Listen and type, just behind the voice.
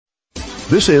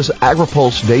This is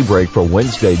AgriPulse Daybreak for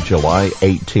Wednesday, July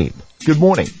 18th. Good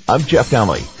morning. I'm Jeff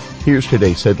Downey. Here's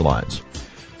today's headlines.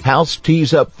 House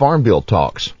tees up Farm Bill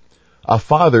talks. A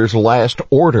father's last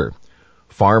order.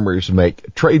 Farmers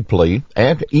make trade plea,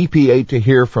 and EPA to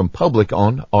hear from public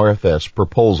on RFS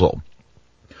proposal.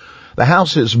 The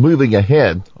House is moving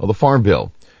ahead on the Farm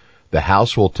Bill. The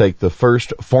House will take the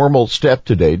first formal step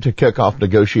today to kick off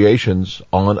negotiations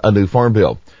on a new Farm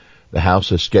Bill. The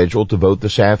House is scheduled to vote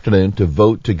this afternoon to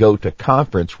vote to go to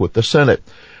conference with the Senate.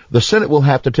 The Senate will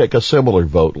have to take a similar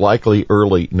vote, likely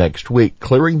early next week,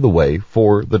 clearing the way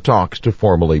for the talks to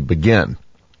formally begin.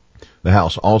 The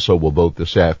House also will vote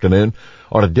this afternoon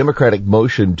on a Democratic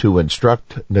motion to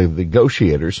instruct the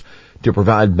negotiators to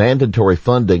provide mandatory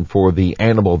funding for the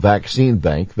animal vaccine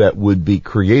bank that would be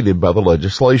created by the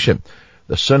legislation.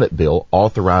 The Senate bill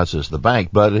authorizes the bank,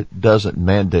 but it doesn't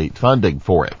mandate funding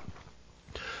for it.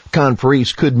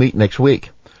 Conferees could meet next week.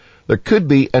 There could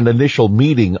be an initial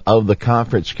meeting of the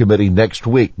conference committee next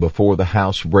week before the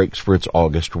House breaks for its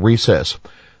August recess.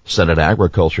 Senate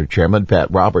Agriculture Chairman Pat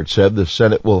Roberts said the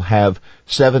Senate will have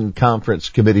 7 conference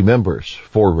committee members,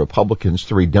 4 Republicans,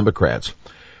 3 Democrats.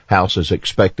 House is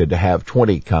expected to have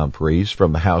 20 conferees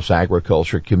from the House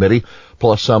Agriculture Committee,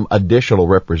 plus some additional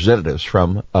representatives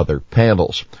from other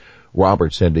panels.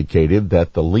 Roberts indicated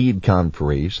that the lead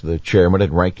conferees, the chairman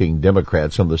and ranking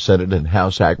Democrats on the Senate and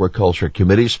House Agriculture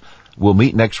Committees, will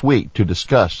meet next week to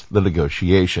discuss the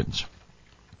negotiations.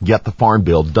 Get the Farm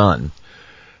Bill done.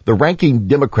 The ranking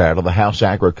Democrat of the House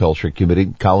Agriculture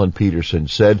Committee, Collin Peterson,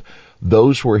 said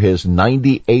those were his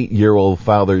 98-year-old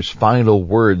father's final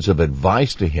words of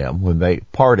advice to him when they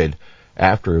parted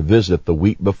after a visit the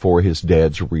week before his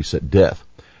dad's recent death.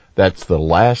 That's the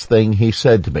last thing he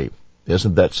said to me.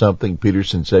 Isn't that something?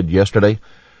 Peterson said yesterday.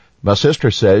 My sister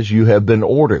says you have been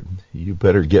ordered. You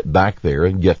better get back there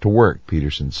and get to work,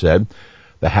 Peterson said.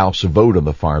 The House vote on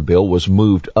the Farm Bill was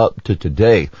moved up to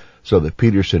today so that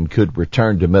Peterson could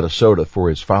return to Minnesota for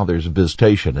his father's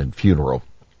visitation and funeral.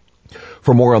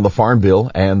 For more on the Farm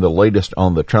Bill and the latest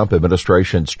on the Trump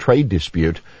administration's trade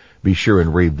dispute, be sure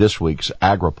and read this week's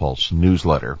AgriPulse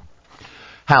newsletter.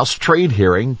 House trade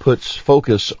hearing puts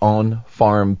focus on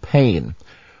farm pain.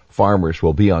 Farmers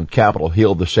will be on Capitol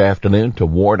Hill this afternoon to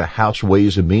warn a House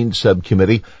Ways and Means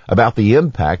subcommittee about the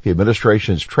impact the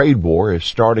administration's trade war is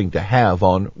starting to have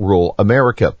on rural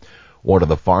America. One of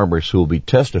the farmers who will be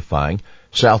testifying,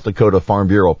 South Dakota Farm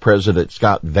Bureau President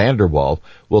Scott Vanderwall,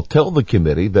 will tell the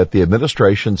committee that the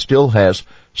administration still has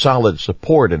solid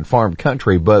support in farm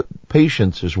country, but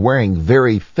patience is wearing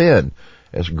very thin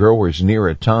as growers near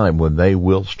a time when they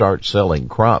will start selling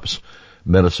crops.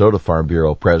 Minnesota Farm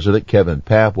Bureau President Kevin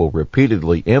Papp will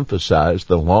repeatedly emphasize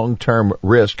the long-term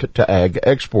risk to ag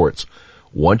exports.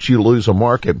 Once you lose a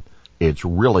market, it's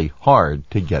really hard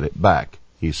to get it back,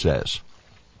 he says.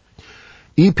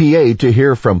 EPA to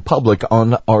hear from public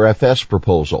on RFS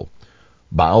proposal.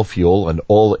 Biofuel and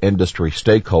oil industry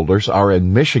stakeholders are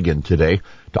in Michigan today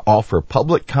to offer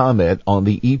public comment on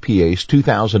the EPA's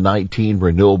 2019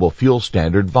 Renewable Fuel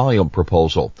Standard volume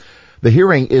proposal. The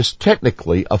hearing is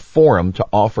technically a forum to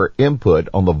offer input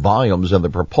on the volumes in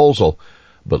the proposal,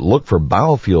 but look for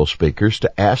biofuel speakers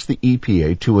to ask the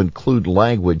EPA to include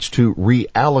language to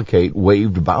reallocate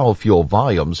waived biofuel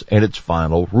volumes in its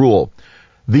final rule.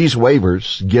 These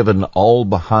waivers, given all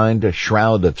behind a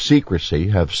shroud of secrecy,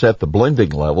 have set the blending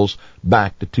levels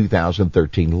back to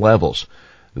 2013 levels.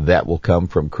 That will come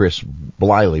from Chris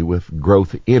Bliley with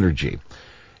Growth Energy.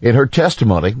 In her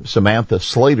testimony, Samantha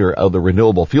Slater of the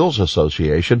Renewable Fuels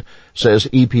Association says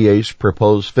EPA's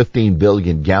proposed 15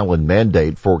 billion gallon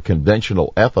mandate for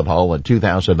conventional ethanol in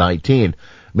 2019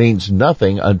 means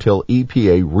nothing until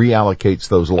EPA reallocates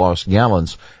those lost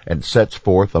gallons and sets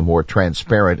forth a more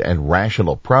transparent and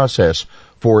rational process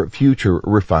for future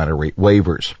refinery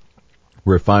waivers.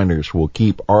 Refiners will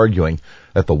keep arguing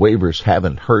that the waivers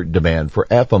haven't hurt demand for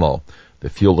ethanol. The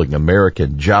Fueling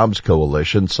American Jobs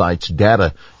Coalition cites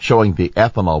data showing the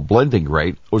ethanol blending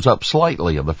rate was up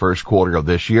slightly in the first quarter of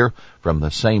this year from the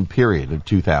same period in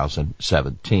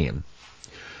 2017.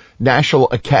 National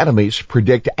Academies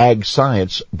predict ag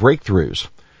science breakthroughs.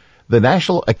 The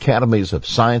National Academies of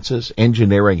Sciences,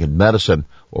 Engineering, and Medicine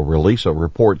will release a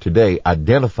report today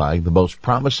identifying the most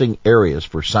promising areas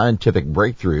for scientific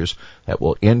breakthroughs that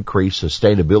will increase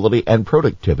sustainability and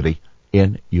productivity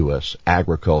in U.S.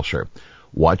 agriculture.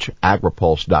 Watch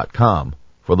agripulse.com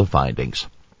for the findings.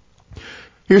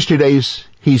 Here's today's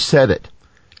He Said It.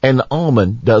 An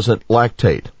almond doesn't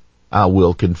lactate. I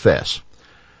will confess.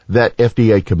 That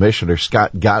FDA Commissioner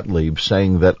Scott Gottlieb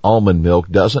saying that almond milk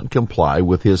doesn't comply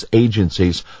with his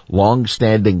agency's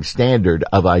long-standing standard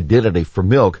of identity for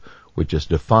milk, which is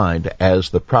defined as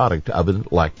the product of a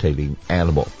lactating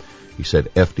animal. He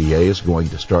said FDA is going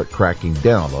to start cracking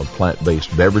down on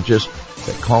plant-based beverages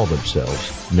that call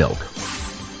themselves milk.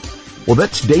 Well,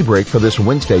 that's Daybreak for this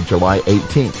Wednesday, July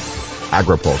 18th.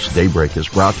 AgriPulse Daybreak is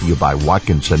brought to you by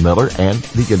Watkinson Miller and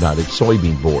the United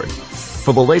Soybean Board.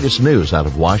 For the latest news out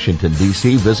of Washington,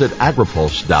 D.C., visit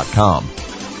agripulse.com.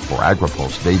 For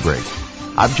AgriPulse Daybreak,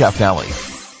 I'm Jeff Nally.